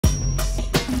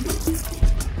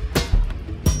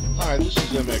Hi, this is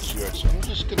MXUX. I'm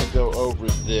just going to go over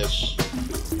this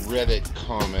Reddit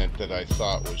comment that I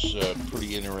thought was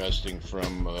pretty interesting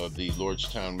from the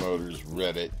Lordstown Motors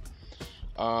Reddit.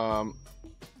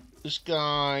 This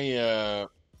guy,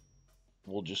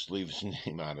 we'll just leave his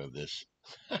name out of this.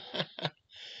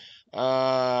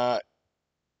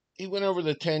 He went over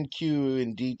the 10Q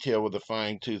in detail with a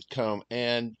fine-tooth comb,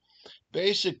 and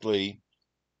basically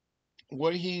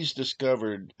what he's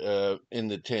discovered in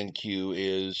the 10Q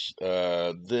is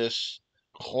this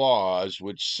clause,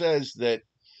 which says that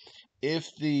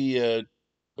if the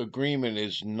agreement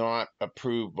is not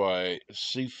approved by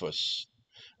CFIUS,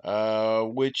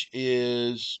 which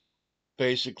is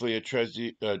basically a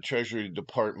Treasury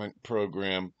Department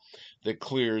program that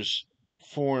clears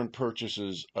foreign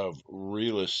purchases of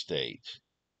real estate,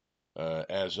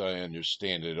 as I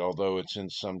understand it, although it's in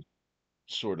some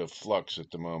sort of flux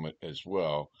at the moment as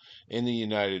well in the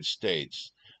United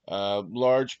States.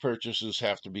 Large purchases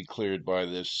have to be cleared by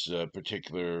this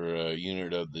particular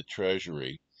unit of the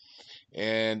Treasury.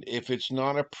 And if it's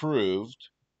not approved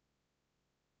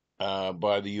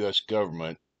by the U.S.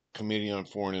 government, Committee on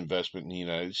Foreign Investment in the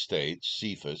United States,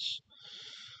 CFIUS,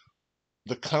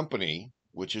 the company,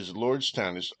 which is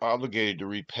Lordstown, is obligated to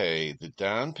repay the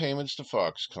down payments to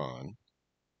FOXCONN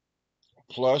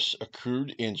plus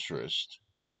accrued interest.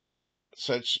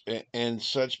 Such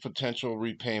potential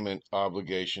repayment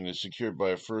obligation is secured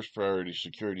by a first priority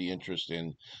security interest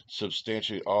in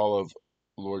substantially all of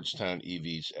Lordstown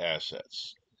EV's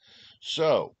assets.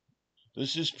 So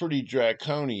this is pretty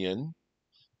draconian.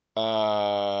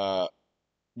 What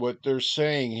they're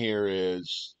saying here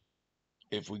is,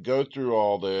 if we go through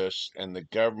all this and the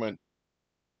government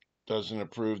doesn't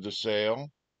approve the sale,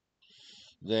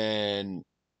 then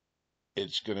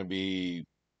it's going to be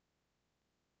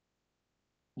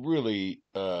really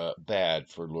bad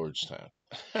for Lordstown.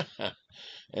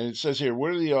 And it says here,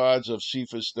 what are the odds of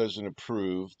CFIUS doesn't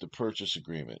approve the purchase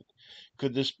agreement?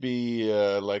 Could this be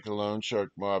like a loan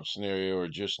shark mob scenario, or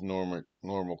just normal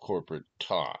corporate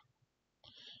talk?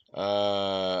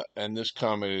 And this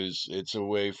comment is, it's a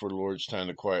way for Lordstown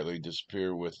to quietly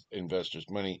disappear with investors'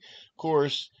 money. Of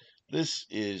course, this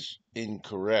is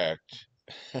incorrect.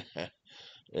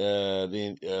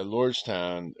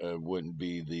 Lordstown wouldn't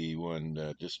be the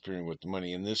one disappearing with the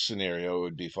money. In this scenario, it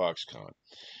would be FOXCONN.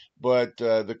 But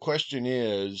the question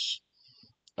is,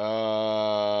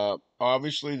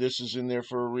 obviously this is in there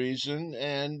for a reason,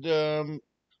 and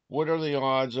what are the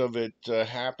odds of it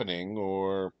happening,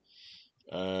 or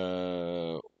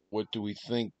what do we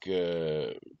think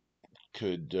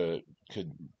could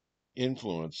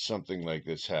influence something like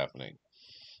this happening?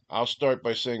 I'll start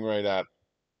by saying right out,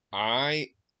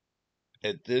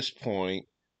 at this point,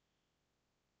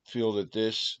 feel that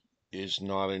this is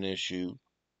not an issue,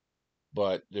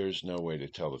 but there's no way to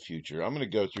tell the future. I'm going to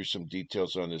go through some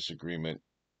details on this agreement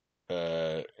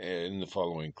in the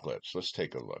following clips. Let's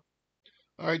take a look.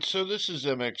 All right, so this is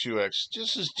MXUX.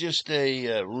 This is just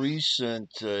a recent,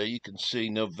 you can see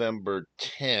November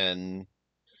 10,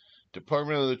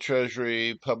 Department of the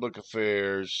Treasury, Public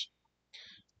Affairs,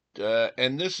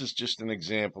 and this is just an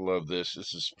example of this.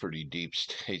 This is pretty deep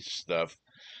state stuff.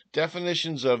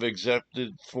 Definitions of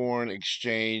accepted foreign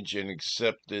exchange and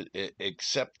accepted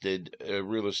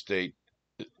real estate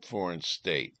foreign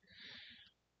state.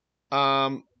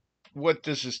 What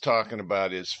this is talking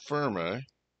about is FIRMA,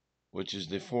 which is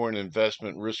the Foreign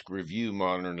Investment Risk Review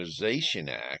Modernization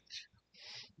Act,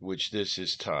 which this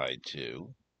is tied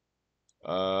to.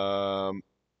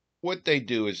 What they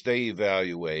do is they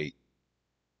evaluate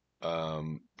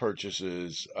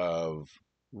purchases of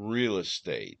real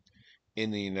estate in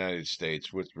the United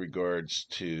States with regards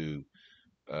to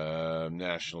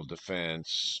national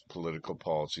defense, political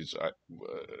policies,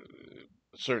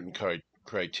 certain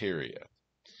criteria.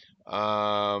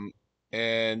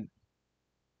 And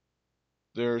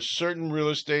there are certain real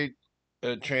estate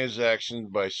transactions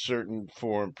by certain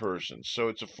foreign persons. So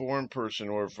it's a foreign person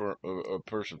or a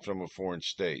person from a foreign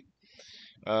state.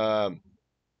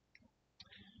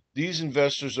 These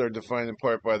investors are defined in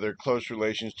part by their close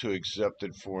relations to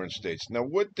accepted foreign states. Now,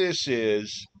 what this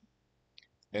is,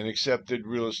 an accepted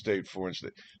real estate foreign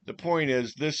state. The point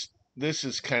is, this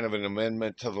is kind of an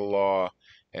amendment to the law,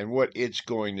 and what it's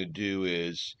going to do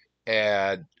is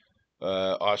add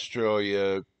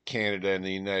Australia, Canada, and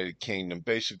the United Kingdom,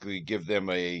 basically give them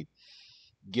a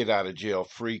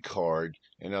get-out-of-jail-free card.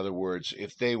 In other words,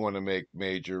 if they want to make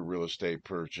major real estate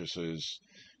purchases,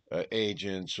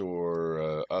 agents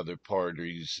or other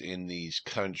parties in these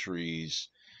countries,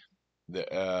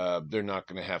 they're not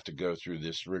going to have to go through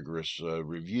this rigorous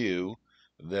review.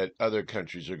 that other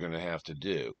countries are going to have to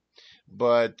do.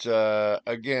 But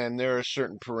again, there are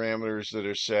certain parameters that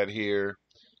are set here.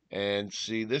 And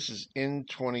see, this is in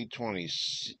 2020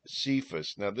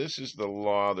 CFIUS. Now, this is the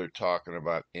law they're talking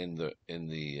about in the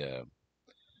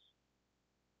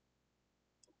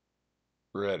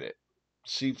Reddit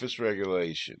CFIUS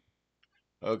regulation.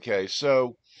 Okay,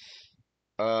 so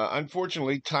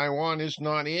unfortunately, Taiwan is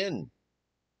not in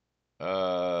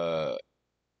uh,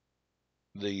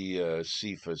 the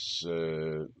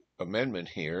CFIUS amendment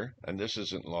here, and this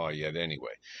isn't law yet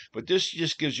anyway. But this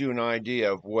just gives you an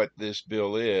idea of what this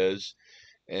bill is,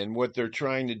 and what they're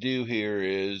trying to do here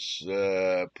is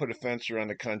put a fence around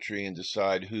the country and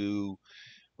decide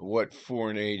what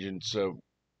foreign agents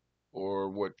or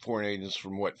what foreign agents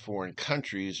from what foreign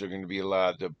countries are going to be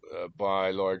allowed to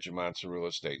buy large amounts of real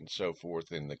estate and so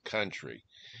forth in the country.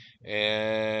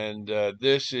 And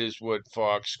this is what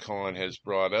FOXCONN has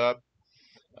brought up.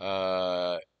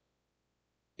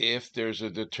 If there's a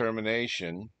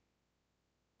determination,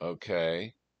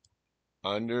 okay,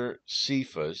 under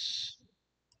CFIUS,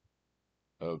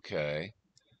 okay,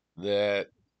 that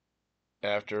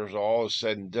after all is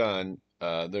said and done,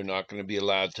 they're not going to be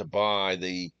allowed to buy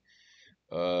the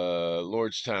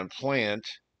Lordstown plant,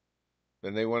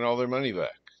 then they want all their money back.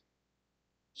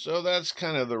 So that's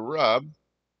kind of the rub.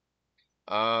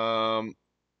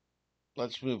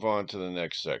 Let's move on to the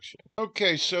next section.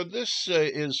 Okay, so this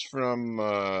is from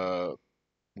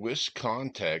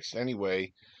Wiscontext.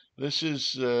 Anyway, this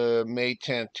is May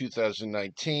 10th,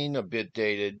 2019, a bit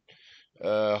dated.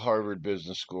 Harvard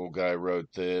Business School guy wrote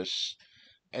this.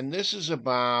 And this is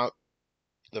about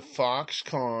the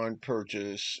FOXCONN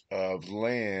purchase of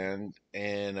land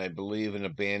and I believe an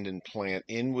abandoned plant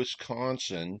in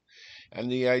Wisconsin.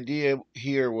 And the idea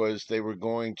here was they were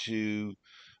going to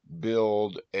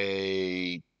build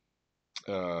a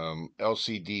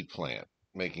LCD plant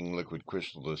making liquid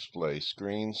crystal display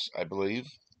screens, I believe.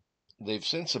 They've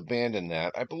since abandoned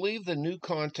that. I believe the new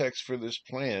context for this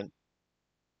plant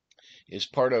is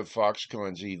part of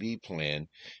Foxconn's EV plan,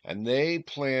 and they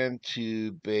plan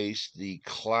to base the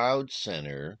cloud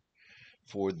center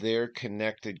for their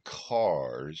connected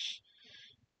cars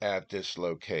at this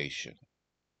location.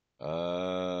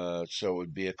 So it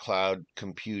would be a cloud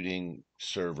computing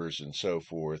servers and so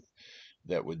forth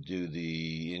that would do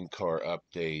the in-car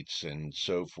updates and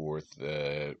so forth,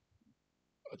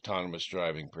 autonomous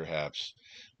driving perhaps.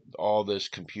 All this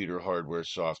computer hardware,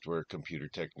 software, computer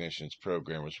technicians,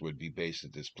 programmers would be based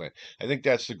at this plant. I think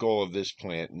that's the goal of this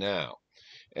plant now.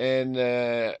 And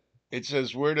it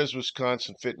says, where does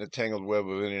Wisconsin fit in a tangled web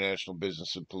of international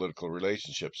business and political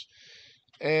relationships?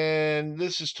 And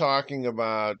this is talking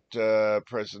about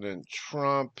President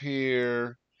Trump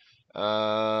here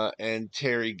and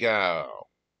Terry Gao.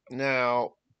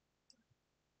 Now,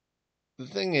 the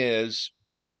thing is,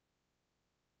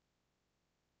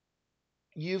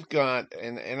 you've got,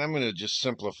 and I'm going to just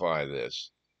simplify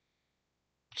this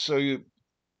so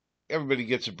everybody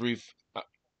gets a brief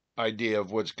idea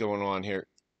of what's going on here.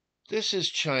 This is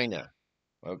China,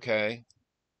 okay?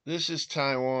 This is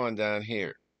Taiwan down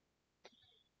here.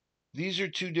 These are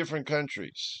two different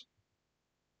countries.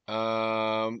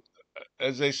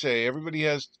 As they say, everybody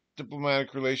has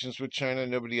diplomatic relations with China.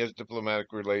 Nobody has diplomatic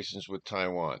relations with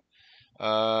Taiwan.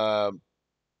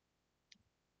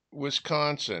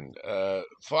 Wisconsin.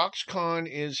 Foxconn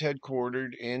is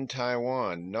headquartered in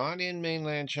Taiwan, not in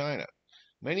mainland China.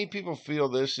 Many people feel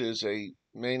this is a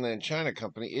mainland China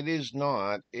company. It is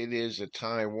not. It is a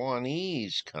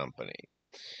Taiwanese company.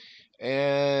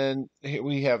 And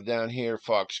we have down here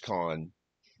Foxconn,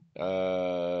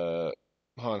 Han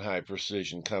High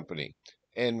Precision Company,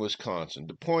 in Wisconsin.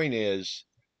 The point is,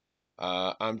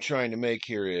 I'm trying to make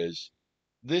here is,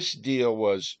 this deal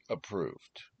was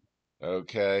approved.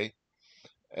 Okay.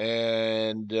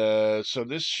 And so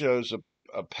this shows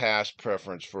a past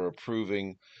preference for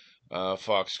approving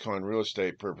Foxconn real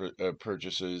estate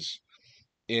purchases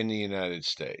in the United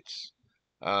States.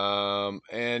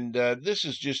 And this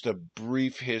is just a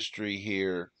brief history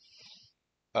here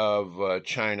of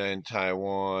China and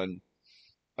Taiwan.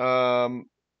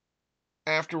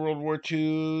 After World War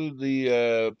II,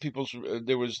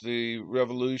 there was the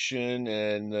revolution,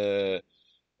 and the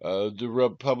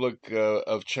Republic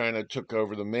of China took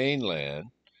over the mainland.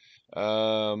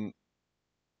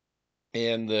 And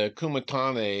the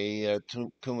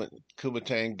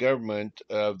Kuomintang government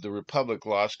of the Republic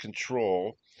lost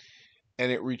control,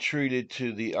 and it retreated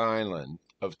to the island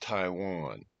of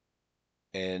Taiwan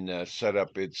and set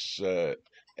up its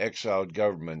exiled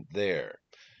government there.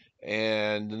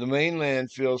 And the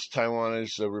mainland feels Taiwan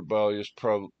is a rebellious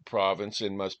province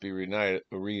and must be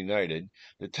reunited.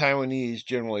 The Taiwanese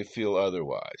generally feel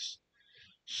otherwise.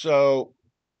 So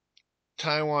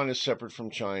Taiwan is separate from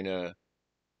China.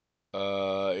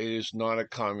 It is not a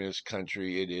communist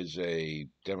country. It is a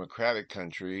democratic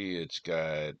country. It's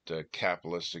got a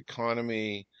capitalist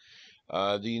economy.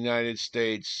 The United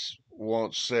States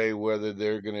won't say whether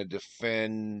they're going to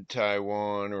defend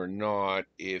Taiwan or not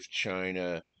if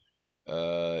China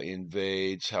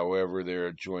invades. However, there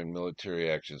are joint military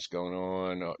actions going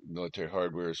on. Military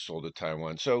hardware is sold to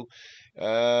Taiwan. So,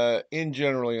 in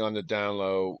generally, on the down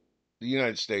low, the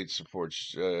United States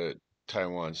supports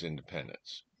Taiwan's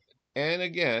independence. And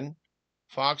again,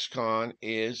 Foxconn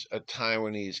is a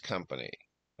Taiwanese company.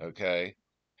 Okay,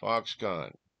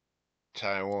 Foxconn,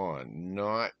 Taiwan,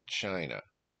 not China.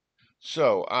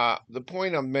 So, the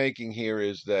point I'm making here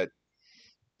is that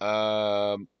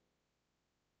um,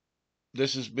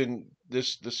 this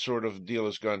sort of deal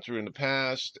has gone through in the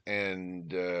past,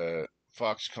 and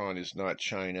Foxconn is not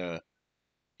China.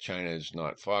 China is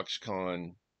not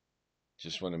Foxconn.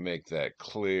 Just want to make that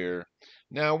clear.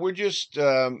 Now we're just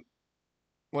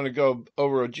want to go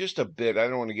over just a bit. I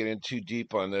don't want to get in too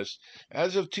deep on this.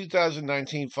 As of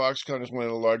 2019, Foxconn is one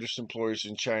of the largest employers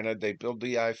in China. They build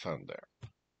the iPhone there.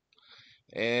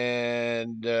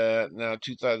 And now,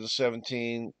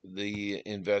 2017, the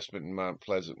investment in Mount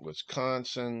Pleasant,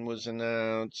 Wisconsin was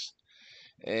announced.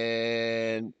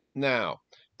 And now,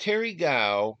 Terry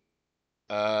Gao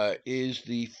is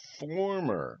the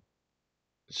former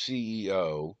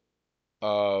CEO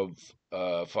of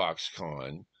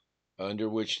Foxconn, under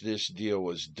which this deal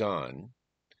was done.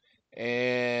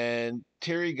 And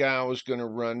Terry Gao was going to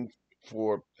run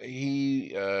for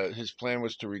his plan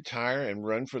was to retire and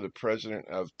run for the president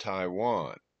of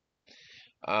Taiwan.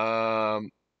 The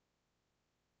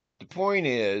point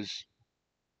is,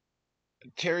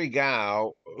 Terry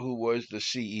Gao, who was the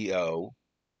CEO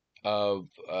of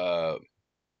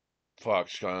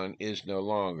Foxconn, is no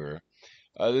longer.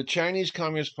 The Chinese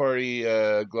Communist Party,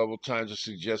 Global Times, has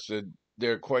suggested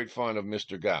they're quite fond of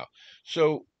Mr. Gao.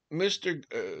 So Mr.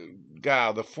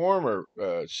 Gao, the former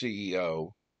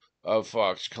CEO of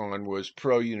Foxconn, was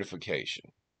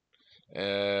pro-unification,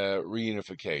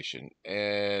 reunification,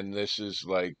 and this is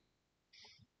like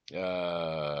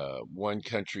one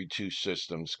country, two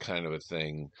systems kind of a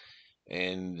thing.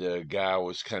 And Gao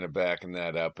was kind of backing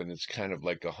that up, and it's kind of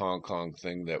like a Hong Kong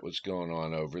thing that was going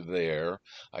on over there.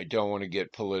 I don't want to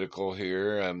get political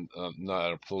here. I'm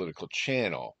not a political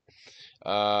channel.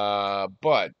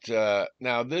 But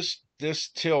now this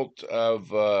tilt of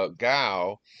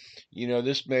Gao,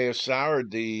 this may have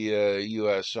soured the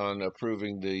U.S. on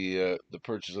approving the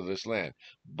purchase of this land.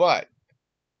 But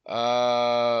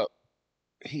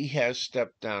he has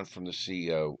stepped down from the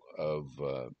CEO of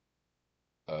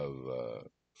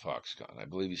Foxconn. I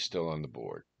believe he's still on the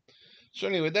board. So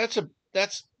anyway, that's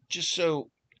just so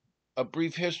a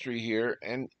brief history here.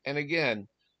 And again,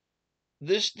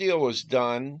 this deal was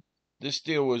done. This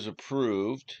deal was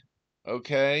approved.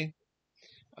 Okay.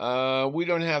 We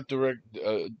don't have direct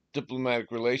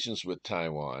diplomatic relations with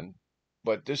Taiwan,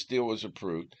 but this deal was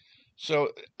approved. So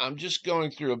I'm just going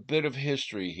through a bit of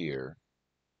history here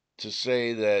to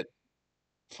say that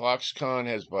Foxconn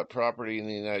has bought property in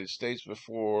the United States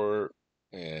before,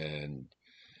 and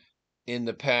in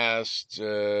the past,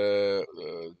 the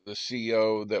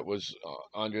CEO that was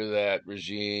under that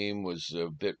regime was a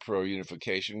bit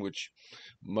pro-unification, which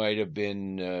might have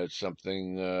been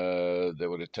something that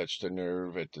would have touched a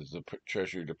nerve at the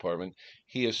Treasury Department.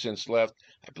 He has since left.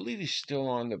 I believe he's still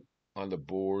on the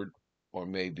board, or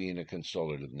maybe in a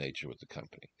consultative nature with the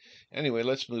company. Anyway,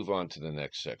 let's move on to the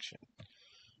next section.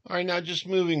 All right, now just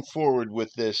moving forward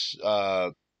with this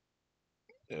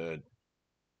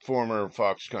former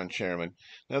Foxconn chairman.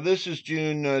 Now, this is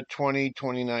June 20,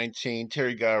 2019.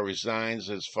 Terry Gao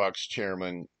resigns as Fox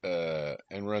chairman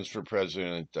and runs for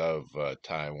president of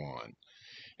Taiwan.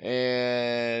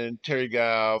 And Terry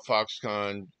Gao,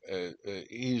 Foxconn,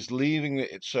 he's leaving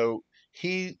it. So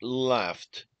he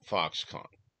left Foxconn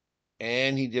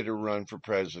and he did a run for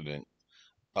president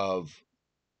of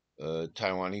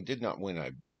Taiwan. He did not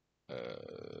win.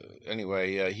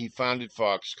 Anyway, he founded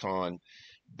Foxconn,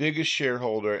 biggest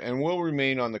shareholder, and will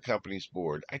remain on the company's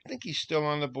board. I think he's still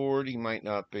on the board. He might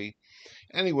not be.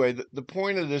 Anyway, the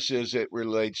point of this is it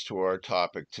relates to our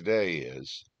topic today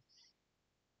is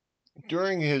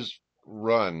during his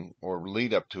run or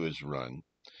lead up to his run,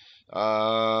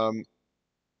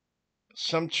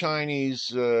 some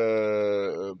Chinese,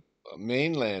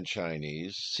 mainland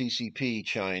Chinese, CCP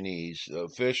Chinese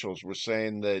officials were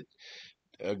saying that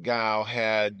Gao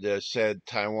had said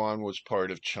Taiwan was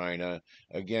part of China.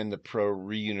 Again, the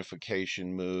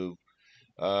pro-reunification move.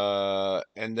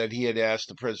 And that he had asked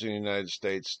the President of the United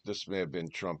States, this may have been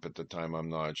Trump at the time, I'm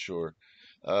not sure,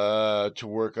 to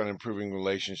work on improving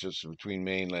relationships between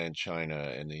mainland China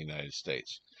and the United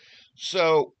States.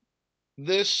 So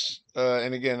this,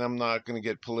 and again, I'm not going to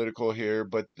get political here,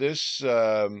 but this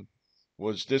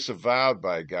was disavowed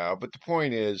by Gao. But the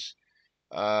point is,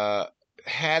 uh,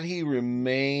 had he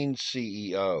remained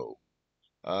CEO,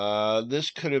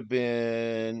 this could have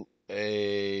been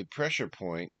a pressure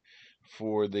point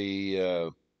for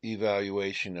the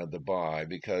evaluation of the buy,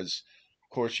 because, of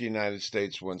course, the United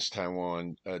States wants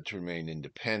Taiwan to remain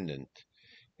independent.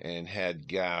 And had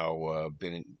Gao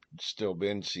still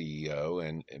been CEO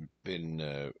and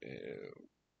been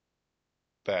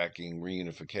backing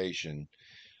reunification,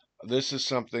 this is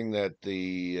something that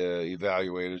the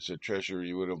evaluators at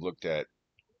Treasury would have looked at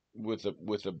with a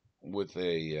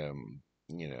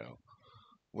you know,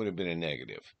 would have been a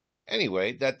negative.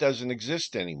 Anyway, that doesn't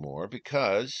exist anymore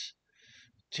because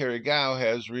Terry Gao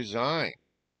has resigned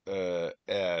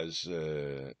as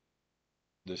the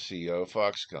CEO of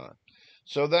FOXCONN.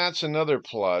 So that's another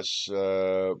plus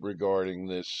regarding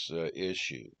this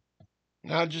issue.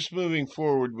 Now, just moving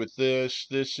forward with this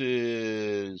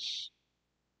is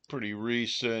pretty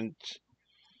recent,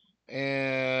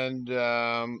 and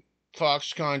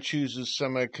FOXCONN chooses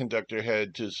semiconductor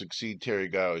head to succeed Terry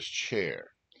Gao as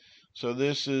chair. So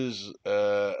this is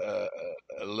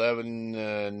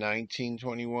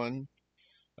 11/19/21.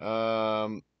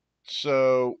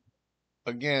 So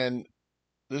again,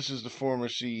 this is the former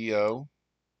CEO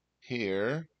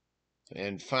here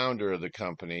and founder of the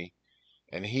company,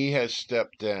 and he has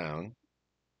stepped down.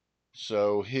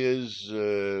 So his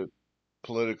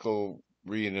political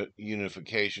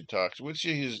reunification talks, which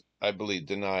he's, I believe,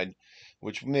 denied,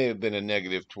 which may have been a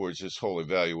negative towards this whole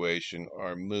evaluation,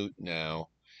 are moot now.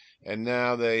 And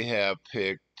now they have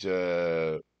picked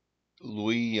Louis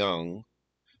Young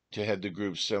to head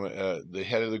the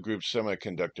head of the group's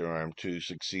semiconductor arm to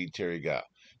succeed Terry Gao.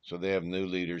 So they have new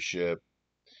leadership.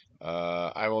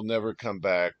 I will never come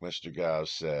back, Mr. Gao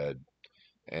said.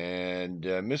 And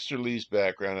Mr. Lee's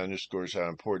background underscores how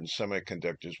important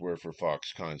semiconductors were for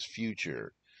Foxconn's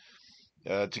future,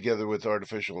 together with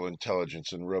artificial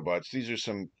intelligence and robots. These are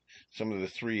some of the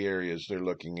three areas they're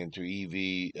looking into: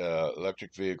 EV,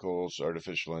 electric vehicles,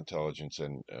 artificial intelligence,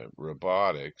 and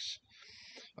robotics.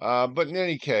 But in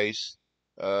any case,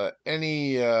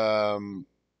 any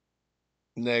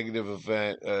negative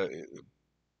event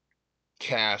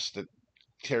cast that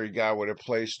Terry Gao would have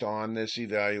placed on this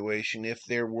evaluation, if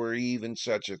there were even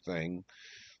such a thing,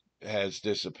 has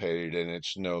dissipated and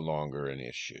it's no longer an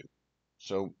issue.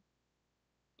 So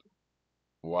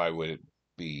why would it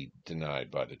be denied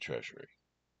by the Treasury?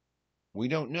 We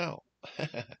don't know.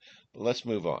 But let's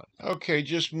move on. Okay,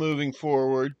 just moving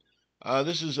forward.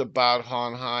 This is about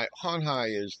Honhai.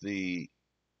 Honhai is the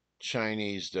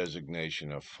Chinese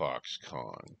designation of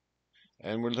Foxconn.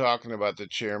 And we're talking about the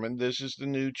chairman. This is the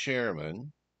new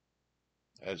chairman,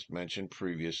 as mentioned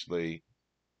previously,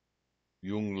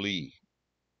 Yung Lee.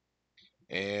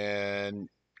 And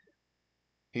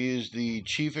he is the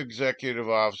chief executive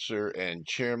officer and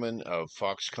chairman of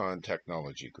Foxconn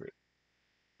Technology Group.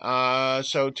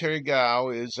 So Terry Gao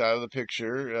is out of the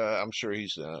picture. I'm sure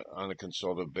he's on a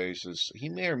consultative basis. He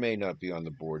may or may not be on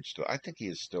the board still. I think he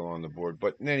is still on the board.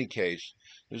 But in any case,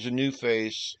 there's a new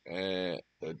face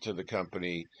to the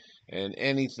company, and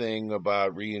anything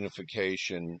about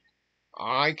reunification,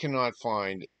 I cannot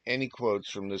find any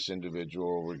quotes from this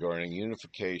individual regarding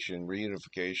unification,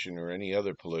 reunification, or any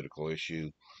other political issue.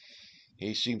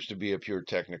 He seems to be a pure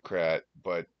technocrat,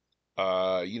 but,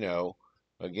 you know,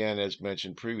 again, as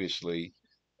mentioned previously,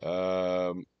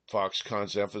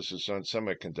 Foxconn's emphasis on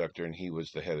semiconductor, and he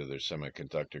was the head of their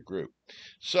semiconductor group.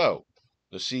 So,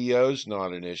 the CEO's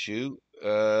not an issue.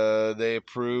 They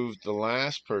approved the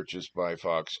last purchase by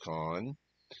Foxconn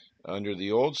under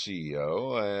the old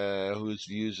CEO, whose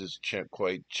views has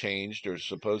quite changed or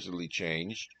supposedly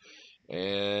changed.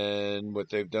 And what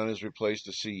they've done is replace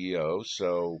the CEO.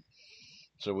 So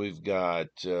we've got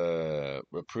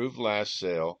approved last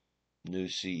sale, new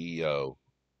CEO.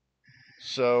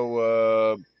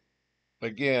 So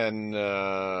again,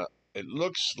 it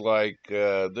looks like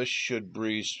this should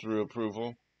breeze through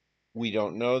approval. We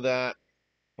don't know that.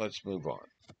 Let's move on.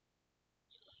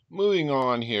 Moving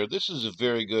on here, this is a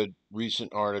very good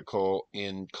recent article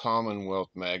in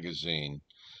Commonwealth Magazine.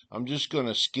 I'm just going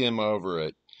to skim over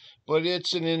it, but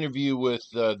it's an interview with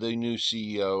the new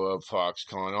CEO of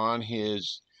Foxconn on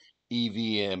his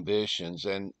EV ambitions.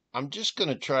 And I'm just going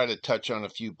to try to touch on a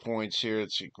few points here.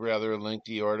 It's a rather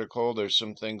lengthy article. There's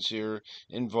some things here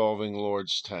involving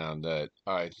Lordstown that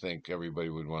I think everybody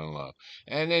would want to know.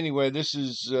 And anyway, this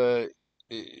is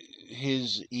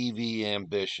his EV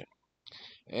ambition.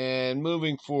 And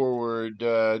moving forward,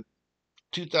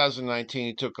 2019,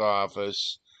 he took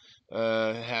office,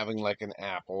 having like an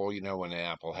Apple, when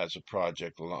Apple has a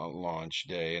project launch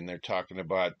day, and they're talking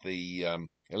about the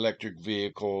electric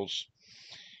vehicles.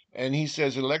 And he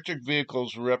says electric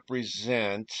vehicles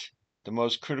represent the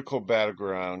most critical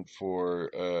battleground for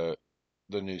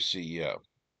the new CEO.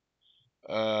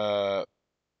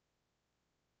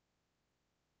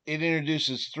 It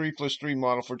introduces 3+3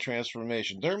 model for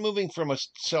transformation. They're moving from a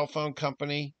cell phone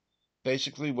company.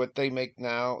 Basically, what they make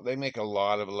now, they make a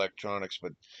lot of electronics,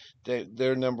 but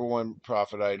their number one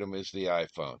profit item is the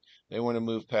iPhone. They want to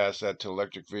move past that to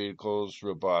electric vehicles,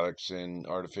 robotics, and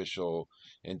artificial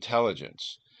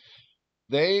intelligence.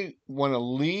 They want to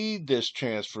lead this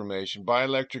transformation by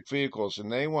electric vehicles,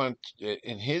 and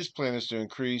and his plan is to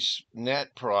increase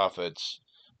net profits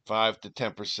 5 to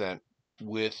 10%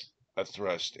 with a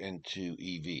thrust into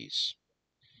EVs.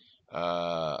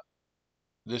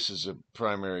 This is a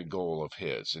primary goal of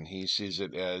his, and he sees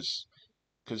it as,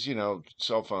 because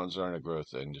cell phones aren't a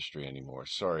growth industry anymore.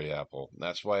 Sorry, Apple.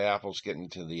 That's why Apple's getting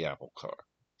into the Apple car.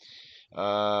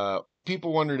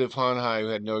 People wondered if Hanhai, who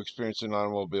had no experience in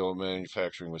automobile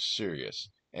manufacturing, was serious,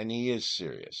 and he is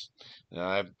serious.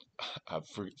 Now, I've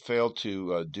failed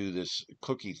to do this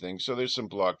cookie thing, so there's some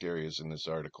blocked areas in this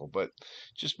article. But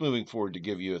just moving forward to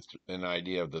give you an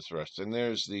idea of the thrust, and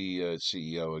there's the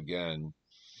CEO again.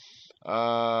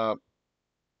 Foxconn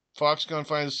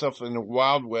finds itself in a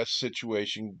Wild West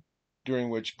situation during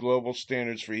which global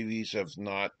standards for EVs have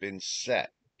not been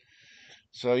set.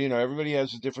 So, everybody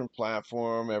has a different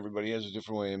platform, everybody has a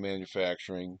different way of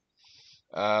manufacturing.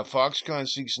 Foxconn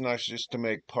seeks not just to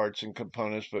make parts and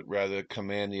components, but rather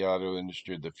command the auto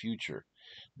industry of the future.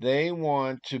 They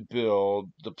want to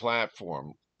build the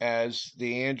platform, as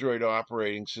the Android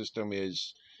operating system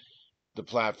is the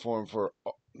platform for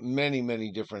many,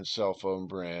 many different cell phone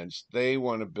brands. They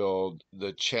want to build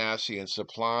the chassis and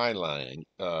supply line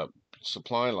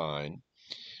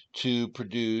to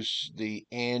produce the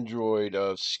Android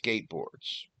of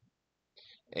skateboards.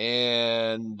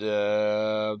 And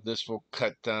this will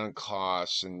cut down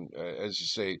costs. And as you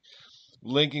say,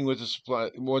 linking with the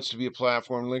supply, wants to be a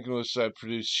platform, linking with side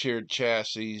produce shared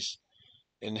chassis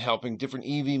and helping different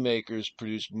EV makers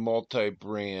produce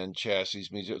multi-brand chassis.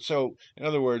 So, in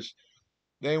other words,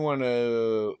 they want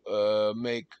to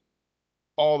make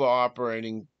all the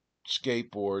operating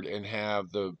skateboard and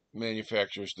have the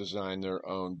manufacturers design their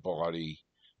own body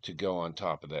to go on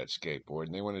top of that skateboard.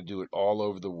 And they want to do it all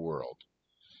over the world.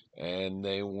 And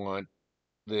they want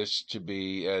this to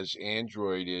be, as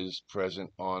Android is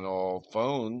present on all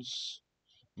phones,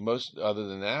 most other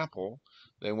than Apple,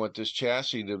 they want this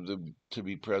chassis to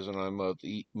be present on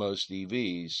most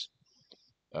EVs,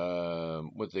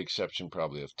 with the exception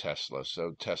probably of Tesla.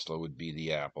 So Tesla would be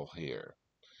the Apple here.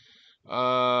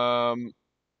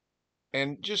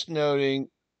 And just noting,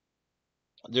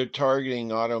 they're targeting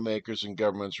automakers and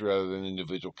governments rather than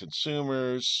individual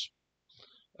consumers.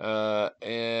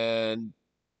 And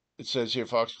it says here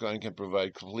Foxconn can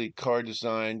provide complete car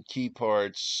design, key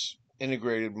parts,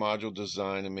 integrated module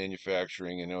design and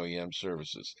manufacturing, and OEM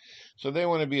services. So they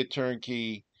want to be a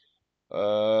turnkey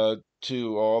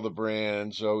to all the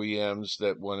brands, OEMs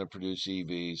that want to produce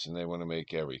EVs, and they want to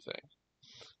make everything.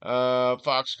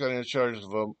 Foxconn in charge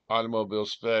of automobile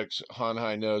specs.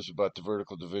 Hanhai knows about the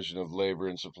vertical division of labor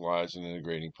and supplies and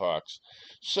integrating parts.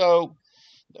 So,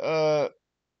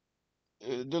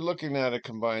 they're looking at a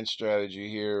combined strategy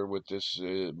here with this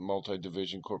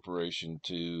multi-division corporation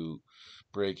to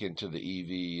break into the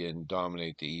EV and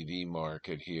dominate the EV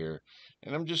market here.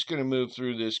 And I'm just going to move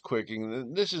through this quick.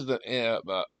 And this is the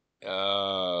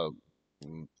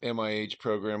MIH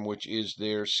program, which is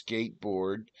their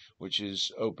skateboard, which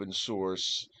is open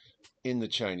source in the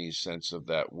Chinese sense of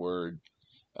that word.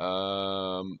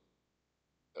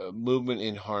 Movement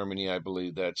in Harmony, I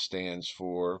believe that stands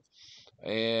for.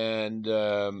 And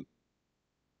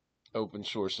Open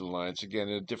Source Alliance, again,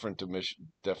 a different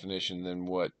definition than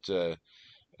what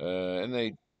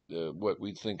what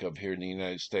we think of here in the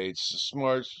United States.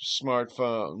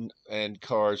 Smartphone and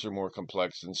cars are more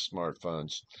complex than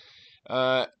smartphones.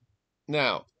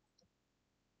 Now,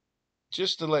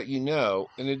 just to let you know,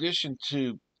 in addition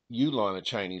to Yulon, a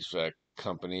Chinese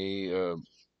company,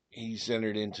 he's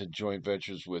entered into joint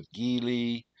ventures with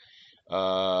Geely,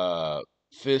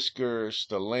 Fisker,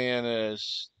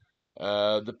 Stellantis,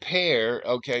 the pair.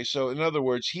 Okay, so in other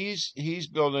words, he's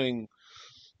building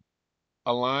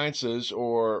alliances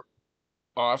or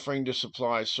offering to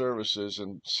supply services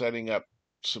and setting up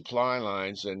supply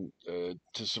lines and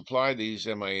to supply these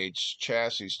MIH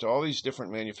chassis to all these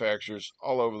different manufacturers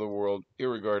all over the world,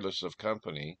 irregardless of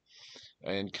company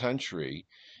and country.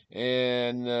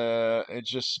 And it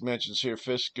just mentions here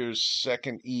Fisker's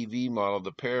second EV model,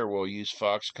 the pair, will use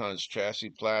Foxconn's chassis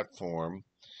platform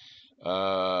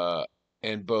uh,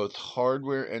 and both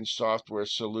hardware and software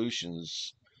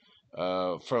solutions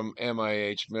from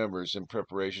MIH members in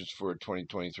preparations for a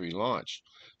 2023 launch.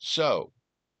 So,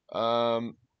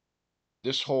 um,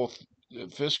 this whole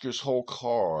Fisker's whole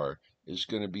car is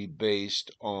going to be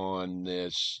based on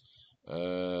this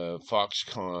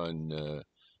Foxconn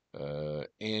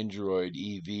Android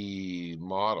EV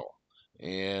model,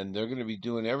 and they're going to be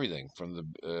doing everything from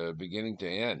the beginning to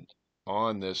end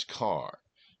on this car,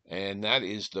 and that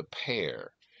is the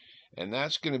pair, and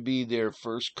that's going to be their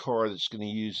first car that's going to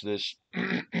use this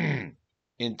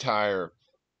entire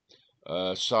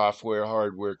software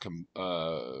hardware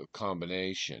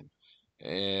combination,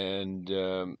 and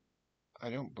I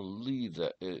don't believe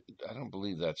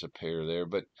that's a pair there,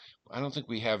 but I don't think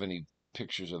we have any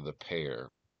pictures of the pair,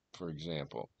 for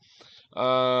example.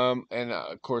 And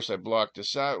of course, I blocked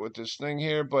this out with this thing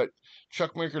here, but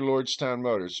truck maker Lordstown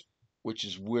Motors, which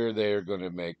is where they are going to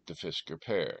make the Fisker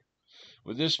pair.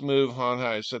 With this move,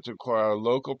 Honda is set to acquire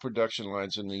local production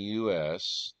lines in the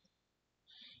U.S.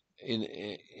 And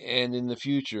in the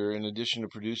future, in addition to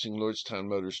producing Lordstown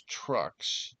Motors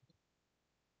trucks,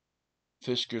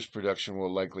 Fisker's production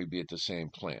will likely be at the same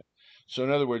plant. So,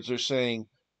 in other words, they're saying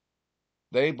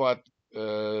they bought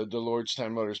the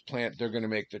Lordstown Motors plant. They're going to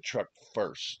make the truck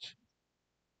first.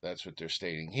 That's what they're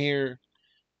stating here.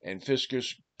 And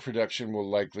Fisker's production will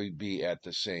likely be at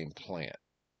the same plant,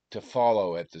 to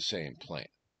follow at the same plant.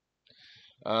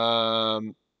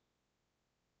 In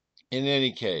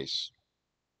any case,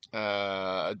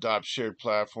 adopt shared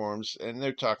platforms, and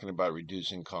they're talking about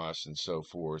reducing costs and so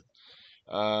forth.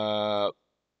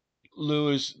 Lou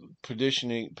is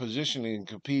positioning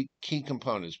key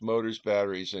components, motors,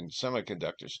 batteries, and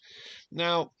semiconductors.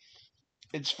 Now,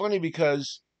 it's funny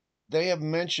because they have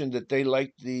mentioned that they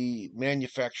like the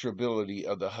manufacturability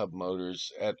of the hub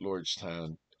motors at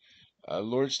Lordstown.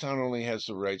 Lordstown only has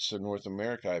the rights to North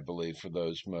America, I believe, for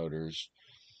those motors.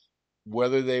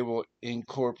 Whether they will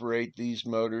incorporate these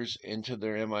motors into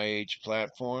their MIH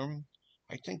platform,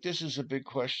 I think this is a big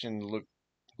question to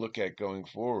look at going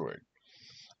forward.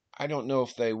 I don't know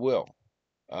if they will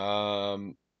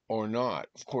or not.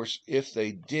 Of course, if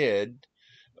they did,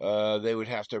 they would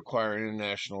have to acquire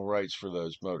international rights for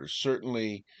those motors.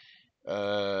 Certainly,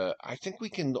 I think we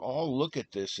can all look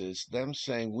at this as them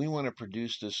saying we want to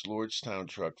produce this Lordstown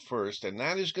truck first, and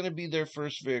that is going to be their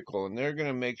first vehicle, and they're going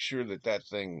to make sure that that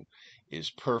thing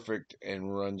is perfect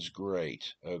and runs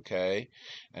great. Okay,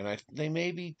 and they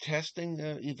may be testing,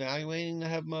 evaluating the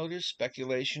hub motors.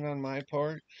 Speculation on my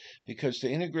part, because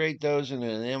to integrate those in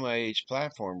an MIH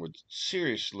platform would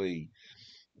seriously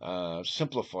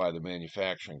simplify the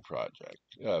manufacturing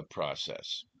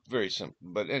process. Very simple,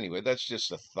 but anyway, that's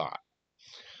just a thought.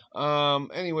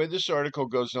 Anyway, this article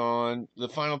goes on. The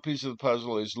final piece of the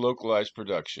puzzle is localized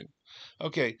production.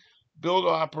 Okay, build,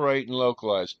 operate, and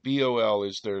localize. BOL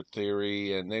is their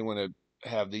theory, and they want to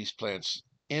have these plants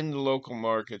in the local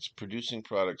markets, producing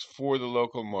products for the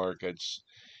local markets,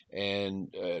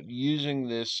 and using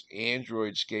this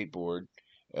Android skateboard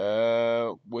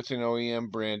with an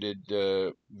OEM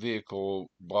branded vehicle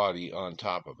body on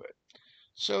top of it.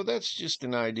 So that's just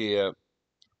an idea.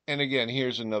 And again,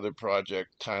 here's another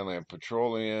project, Thailand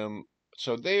Petroleum.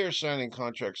 So they are signing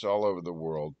contracts all over the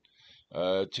world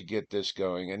to get this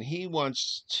going, and he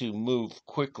wants to move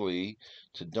quickly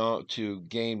to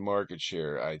gain market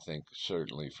share. I think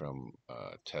certainly from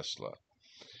Tesla.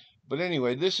 But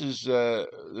anyway, this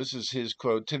is his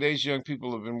quote. Today's young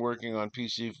people have been working on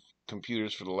PC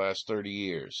computers for the last 30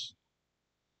 years.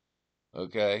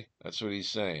 Okay, that's what he's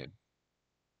saying.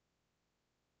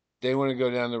 They want to go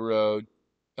down the road,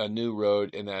 a new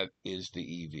road, and that is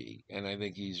the EV. And I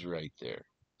think he's right there.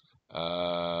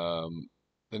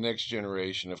 The next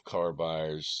generation of car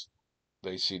buyers,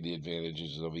 they see the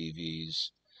advantages of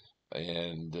EVs,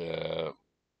 and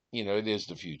it is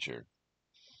the future.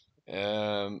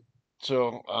 Um,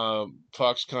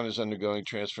 Foxconn is undergoing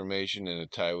transformation, and the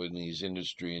Taiwanese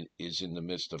industry is in the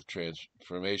midst of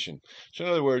transformation. So,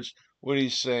 in other words, what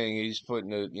he's saying, he's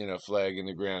putting a flag in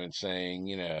the ground and saying,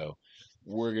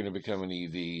 we're going to become an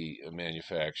EV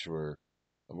manufacturer.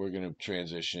 We're going to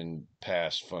transition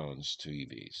past phones to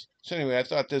EVs. So anyway, I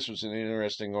thought this was an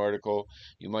interesting article.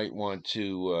 You might want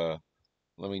to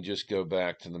let me just go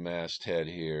back to the masthead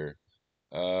here.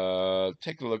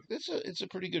 Take a look. It's a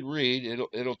pretty good read.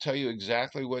 It'll tell you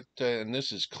exactly what. And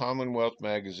this is Commonwealth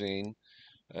Magazine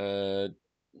uh,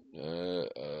 uh,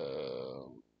 uh,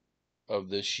 of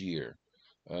this year.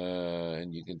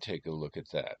 And you can take a look at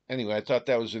that. Anyway, I thought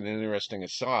that was an interesting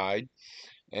aside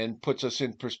and puts us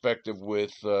in perspective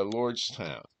with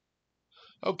Lordstown.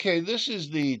 Okay, this is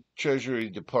the Treasury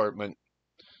Department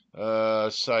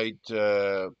site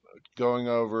going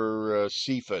over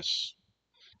CFIUS,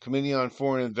 Committee on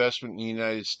Foreign Investment in the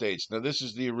United States. Now, this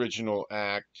is the original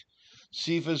act.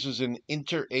 CFIUS is an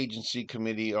interagency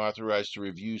committee authorized to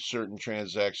review certain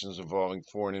transactions involving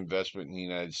foreign investment in the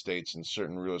United States and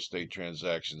certain real estate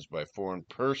transactions by foreign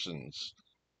persons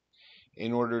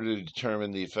in order to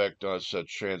determine the effect of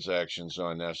such transactions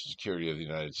on national security of the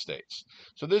United States.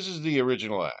 So this is the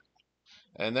original act,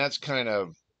 and that's kind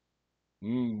of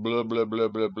blah blah blah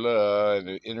blah blah, and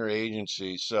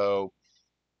interagency. So,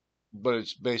 but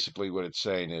it's basically what it's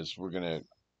saying is we're gonna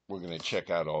check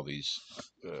out all these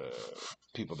uh,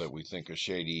 people that we think are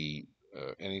shady.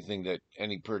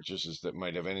 Any purchases that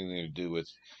might have anything to do with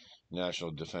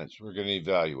national defense, we're going to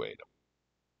evaluate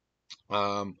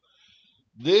them.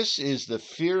 This is the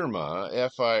FIRRMA,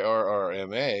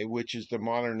 which is the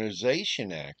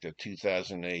Modernization Act of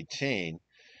 2018.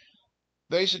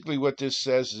 Basically, what this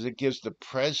says is it gives the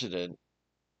president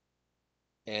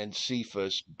and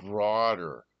CFIUS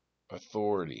broader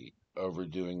authority over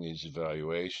doing these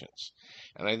evaluations.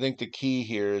 And I think the key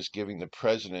here is giving the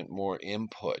president more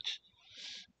input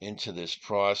into this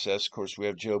process. Of course, we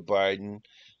have Joe Biden.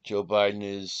 Joe Biden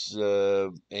is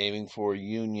aiming for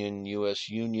U.S.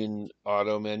 union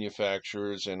auto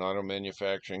manufacturers and auto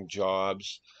manufacturing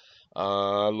jobs.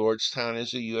 Lordstown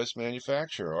is a U.S.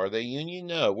 manufacturer. Are they union?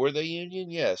 No. Were they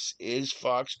union? Yes. Is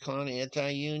FOXCONN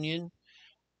anti-union?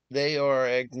 They are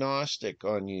agnostic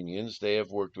on unions. They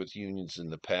have worked with unions in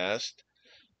the past.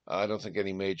 I don't think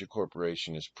any major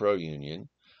corporation is pro-union.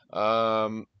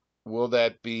 Um, will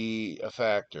that be a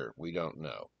factor? We don't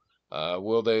know.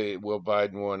 Will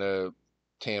Biden want to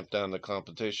tamp down the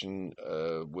competition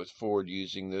with Ford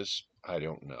using this? I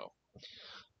don't know.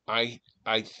 I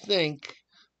think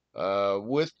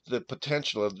with the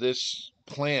potential of this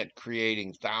plant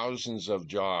creating thousands of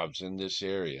jobs in this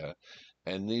area,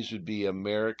 and these would be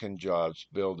American jobs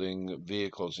building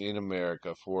vehicles in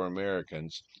America for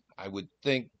Americans, I would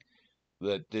think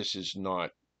that this is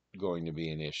not going to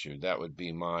be an issue. That would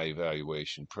be my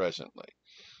evaluation presently.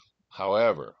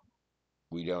 However,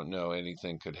 we don't know,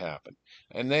 anything could happen.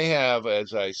 And they have,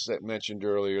 as I mentioned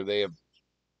earlier, they have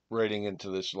writing into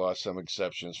this law some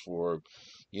exceptions for,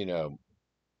 you know,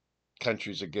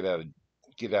 countries that get out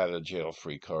of jail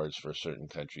free cards for certain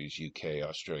countries, UK,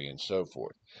 Australia, and so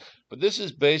forth. But this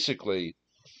is basically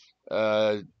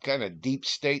kind of deep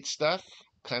state stuff,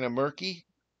 kind of murky,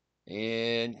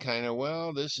 and kind of,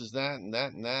 well, this is that and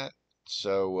that and that.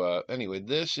 So anyway,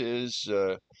 this is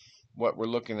what we're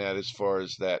looking at as far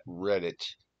as that Reddit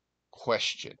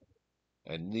question.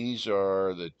 And these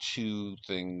are the two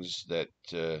things that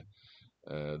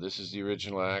this is the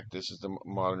original act, this is the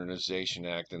Modernization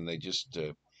Act, and they just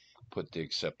put the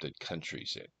accepted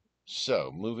countries in.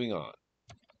 So, moving on.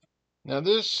 Now,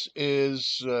 this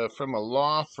is from a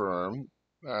law firm.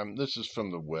 This is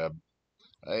from the web,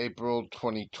 April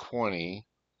 2020.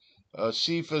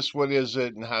 CFIUS, what is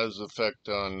it and how does it affect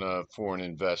on foreign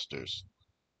investors?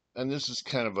 And this is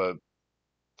kind of a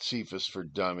CFIUS for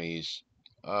dummies.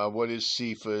 What is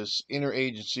CFIUS?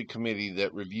 Interagency committee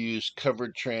that reviews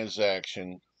covered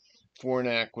transaction, foreign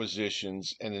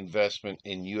acquisitions, and investment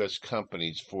in U.S.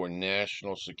 companies for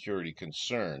national security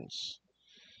concerns.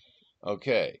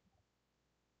 Okay.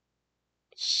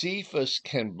 CFIUS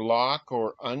can block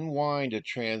or unwind a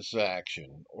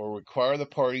transaction or require the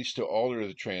parties to alter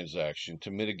the transaction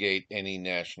to mitigate any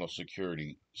national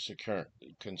security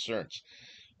concerns.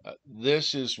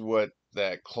 This is what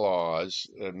that clause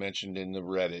mentioned in the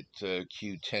Reddit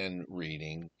Q10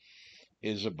 reading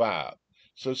is about.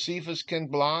 So CFIUS can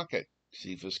block it.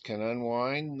 CFIUS can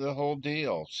unwind the whole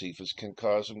deal. CFIUS can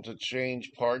cause them to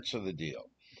change parts of the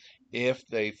deal if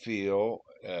they feel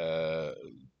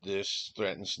this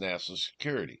threatens national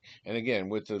security. And again,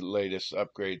 with the latest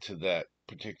upgrade to that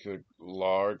particular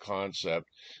law or concept,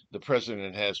 the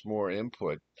president has more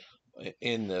input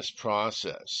in this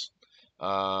process.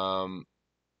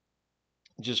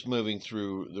 Just moving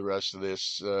through the rest of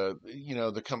this,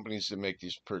 the companies that make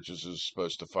these purchases are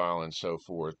supposed to file and so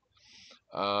forth.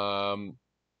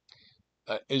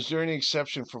 Is there any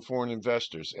exception for foreign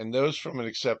investors and those from an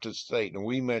accepted state? And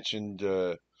we mentioned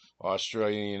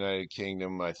Australia, United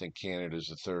Kingdom. I think Canada is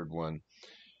the third one.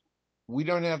 we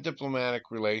don't have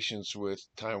diplomatic relations with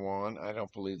Taiwan. I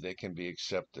don't believe they can be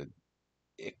accepted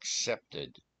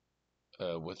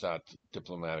without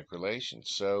diplomatic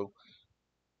relations. So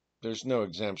there's no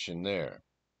exemption there.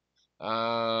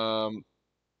 Um,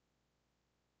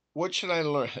 what should I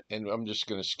learn? And I'm just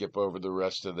going to skip over the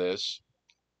rest of this.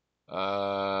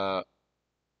 Uh,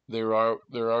 there are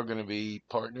going to be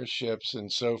partnerships and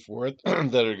so forth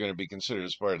that are going to be considered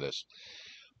as part of this.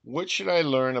 What should I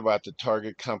learn about the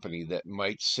target company that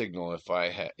might signal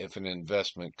if an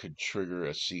investment could trigger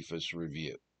a CFIUS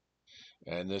review?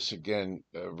 And this again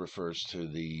refers to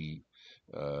the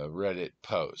Reddit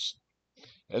post.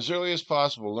 As early as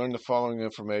possible, learn the following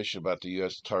information about the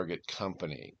U.S. target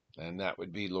company, and that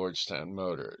would be Lordstown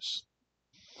Motors.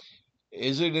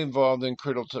 Is it involved in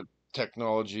critical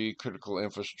technology, critical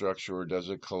infrastructure, or does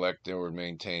it collect or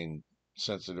maintain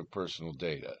sensitive personal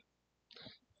data?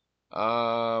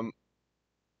 Um,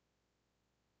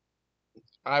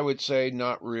 I would say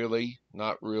not really,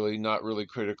 not really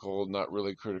critical, not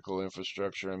really critical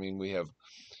infrastructure. I mean, we have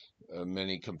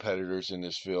many competitors in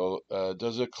this field.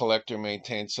 Does it collect or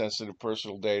maintain sensitive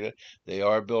personal data? They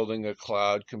are building a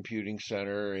cloud computing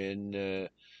center in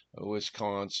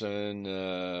Wisconsin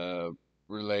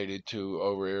related to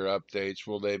over-air updates.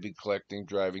 Will they be collecting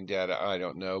driving data? I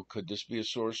don't know. Could this be a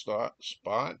sore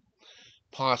spot?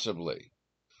 Possibly.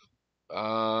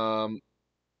 Um,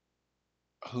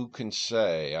 who can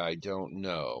say? I don't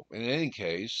know. In any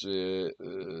case,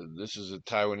 this is a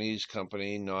Taiwanese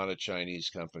company, not a Chinese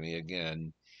company.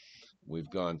 Again, we've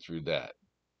gone through that.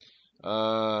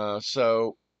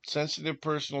 So sensitive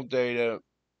personal data,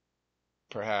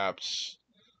 perhaps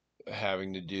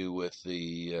having to do with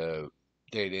the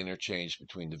data interchange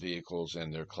between the vehicles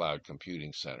and their cloud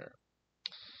computing center.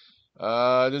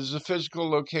 Does the physical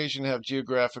location have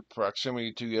geographic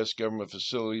proximity to U.S. government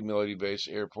facility, military base,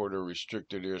 airport, or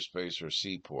restricted airspace or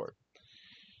seaport?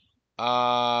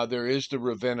 There is the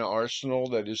Ravenna Arsenal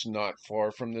that is not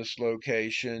far from this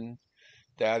location.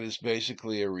 That is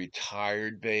basically a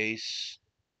retired base.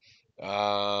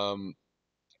 Um,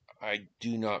 I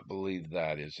do not believe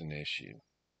that is an issue.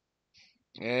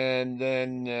 And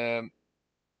then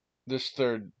this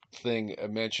third thing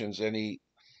mentions any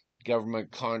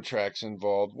government contracts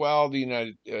involved. Well, the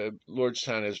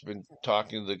Lordstown has been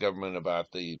talking to the government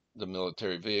about the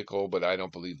military vehicle, but I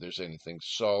don't believe there's anything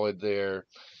solid there.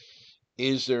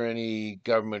 Is there any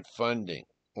government funding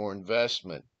or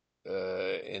investment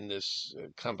in this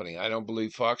company? I don't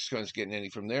believe FOXCONN's getting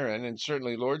any from their end, and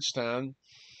certainly Lordstown,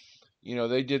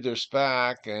 they did their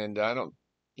SPAC, and I don't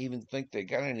even think they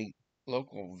got any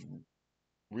local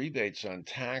rebates on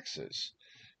taxes.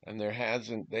 And they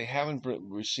haven't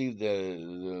received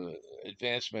the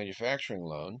advanced manufacturing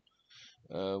loan,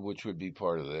 which would be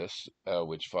part of this,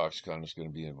 which Foxconn is going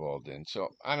to be involved in. So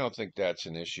I don't think that's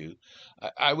an issue.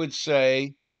 I would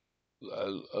say,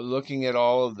 looking at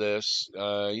all of this,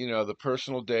 the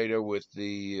personal data with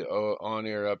the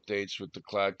on-air updates with the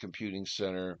cloud computing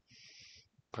center,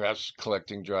 perhaps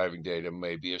collecting driving data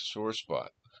may be a sore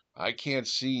spot. I can't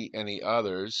see any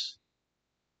others.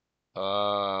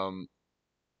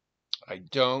 I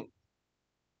don't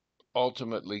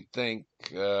ultimately think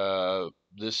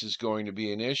this is going to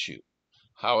be an issue.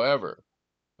 However,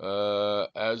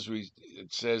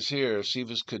 it says here,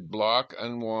 CFIUS could block,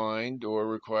 unwind, or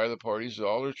require the parties to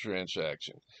alter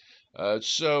transaction.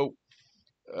 So,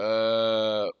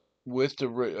 with the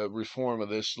reform of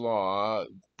this law,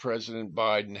 President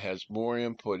Biden has more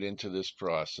input into this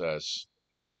process,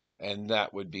 and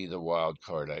that would be the wild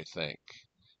card, I think.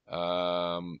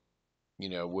 Um,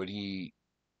 would he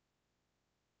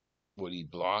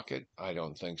block it? I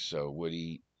don't think so. Would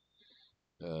he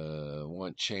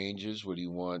want changes? Would he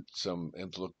want some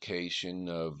implication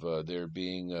of there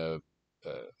being a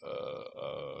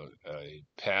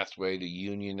pathway to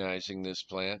unionizing this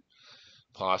plant?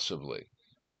 Possibly.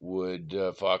 Would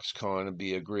Foxconn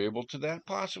be agreeable to that?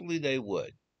 Possibly they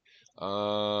would.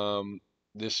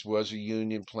 This was a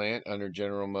union plant under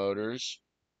General Motors.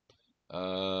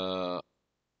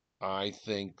 I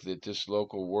think that this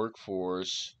local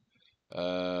workforce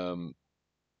um,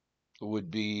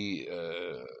 would be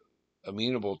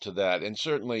amenable to that. And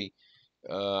certainly,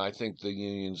 I think the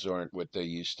unions aren't what they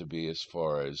used to be as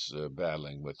far as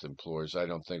battling with employers. I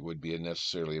don't think it would be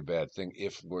necessarily a bad thing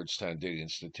if Lordstown did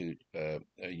institute a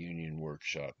union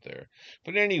workshop there.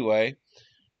 But anyway,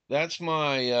 that's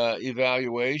my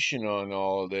evaluation on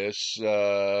all of this.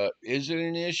 Is it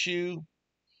an issue?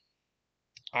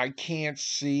 I can't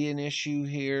see an issue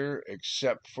here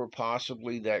except for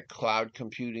possibly that cloud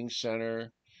computing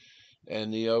center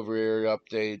and the over-air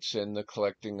updates and the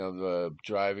collecting of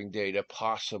driving data,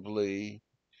 possibly.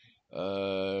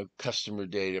 customer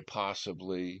data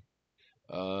possibly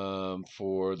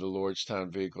for the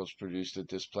Lordstown vehicles produced at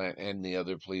this plant and the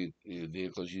other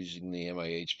vehicles using the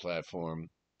MIH platform.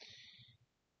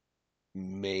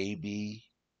 Maybe.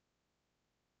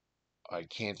 I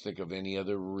can't think of any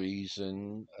other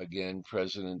reason. Again,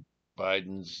 President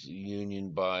Biden's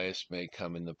union bias may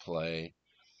come into play.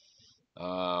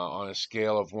 On a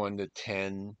scale of 1 to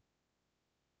 10,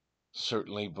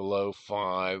 certainly below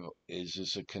 5, is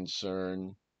this a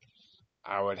concern?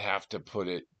 I would have to put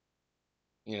it,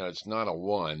 it's not a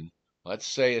 1. Let's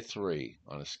say a 3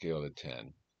 on a scale of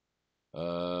 10.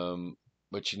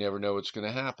 But you never know what's going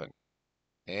to happen.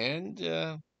 And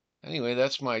anyway,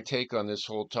 that's my take on this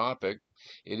whole topic.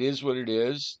 It is what it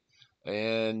is.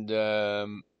 And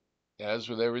as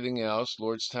with everything else,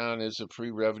 Lordstown is a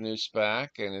pre-revenue SPAC,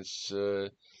 and it's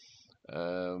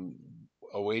um,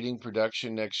 awaiting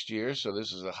production next year. So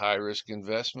this is a high-risk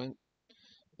investment.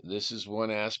 This is one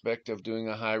aspect of doing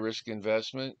a high-risk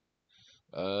investment.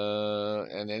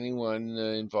 And anyone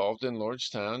involved in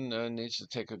Lordstown needs to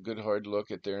take a good hard look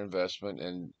at their investment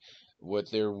and what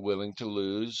they're willing to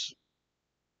lose.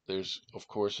 There's, of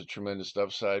course, a tremendous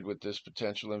upside with this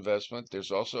potential investment.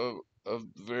 There's also a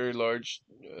very large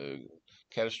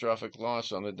catastrophic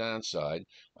loss on the downside.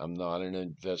 I'm not an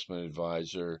investment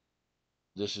advisor.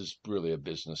 This is really a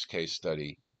business case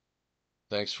study.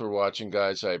 Thanks for watching,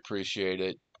 guys. I appreciate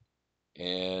it.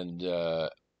 And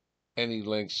any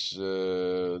links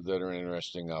that are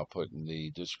interesting, I'll put in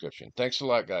the description. Thanks a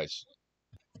lot, guys.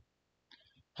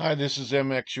 Hi, this is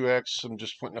MXUX. I'm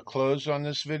just putting a close on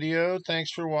this video.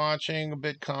 Thanks for watching. A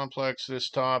bit complex, this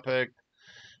topic.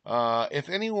 If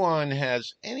anyone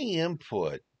has any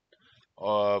input,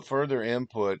 further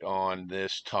input on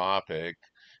this topic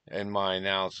and my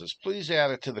analysis, please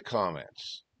add it to the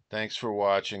comments. Thanks for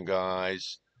watching,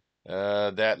 guys.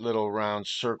 That little round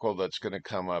circle that's going to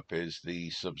come up is the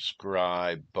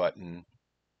subscribe button.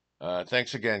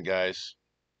 Thanks again, guys.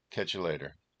 Catch you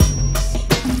later.